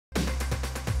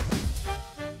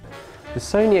The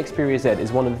Sony Xperia Z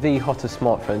is one of the hottest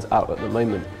smartphones out at the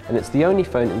moment, and it's the only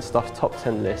phone in Stuff's top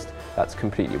 10 list that's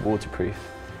completely waterproof.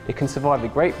 It can survive the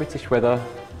great British weather,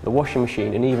 the washing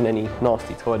machine, and even any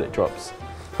nasty toilet drops.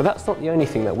 But that's not the only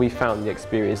thing that we found the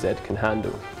Xperia Z can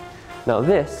handle. Now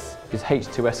this is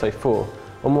H2SO4,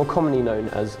 or more commonly known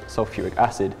as sulphuric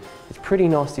acid. It's pretty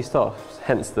nasty stuff,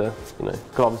 hence the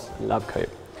gloves and lab coat.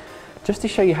 Just to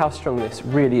show you how strong this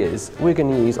really is, we're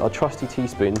going to use our trusty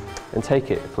teaspoon and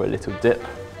take it for a little dip.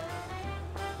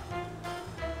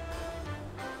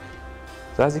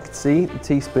 So as you can see, the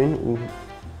teaspoon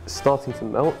is starting to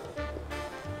melt.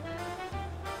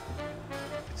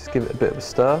 Just give it a bit of a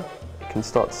stir. You can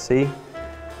start to see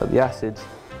that the acid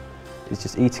is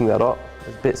just eating that up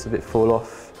as bits of it fall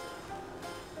off.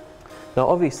 Now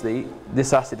obviously,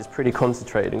 this acid is pretty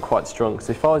concentrated and quite strong,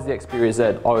 so if I was the Xperia Z,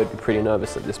 I would be pretty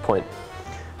nervous at this point.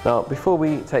 Now before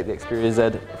we take the Xperia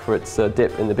Z for its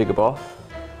dip in the bigger bath,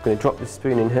 I'm going to drop this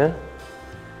spoon in here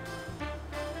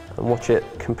and watch it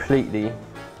completely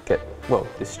get, well,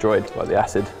 destroyed by the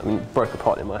acid. I mean, it broke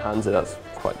apart in my hands, so that's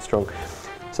quite strong.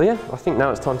 So yeah, I think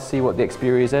now it's time to see what the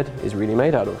Xperia Z is really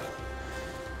made out of.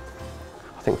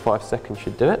 I think 5 seconds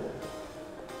should do it.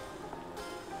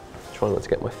 Try not to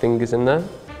get my fingers in there.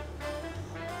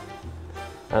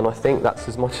 And I think that's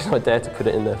as much as I dare to put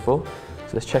it in there for.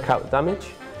 So let's check out the damage.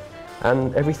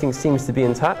 And everything seems to be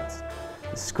intact.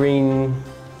 The screen,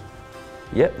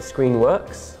 yep, the screen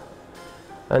works.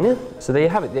 And yeah, so there you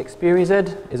have it. The Xperia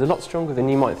Z is a lot stronger than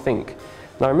you might think.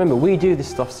 Now remember, we do this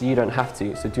stuff so you don't have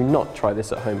to, so do not try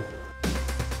this at home.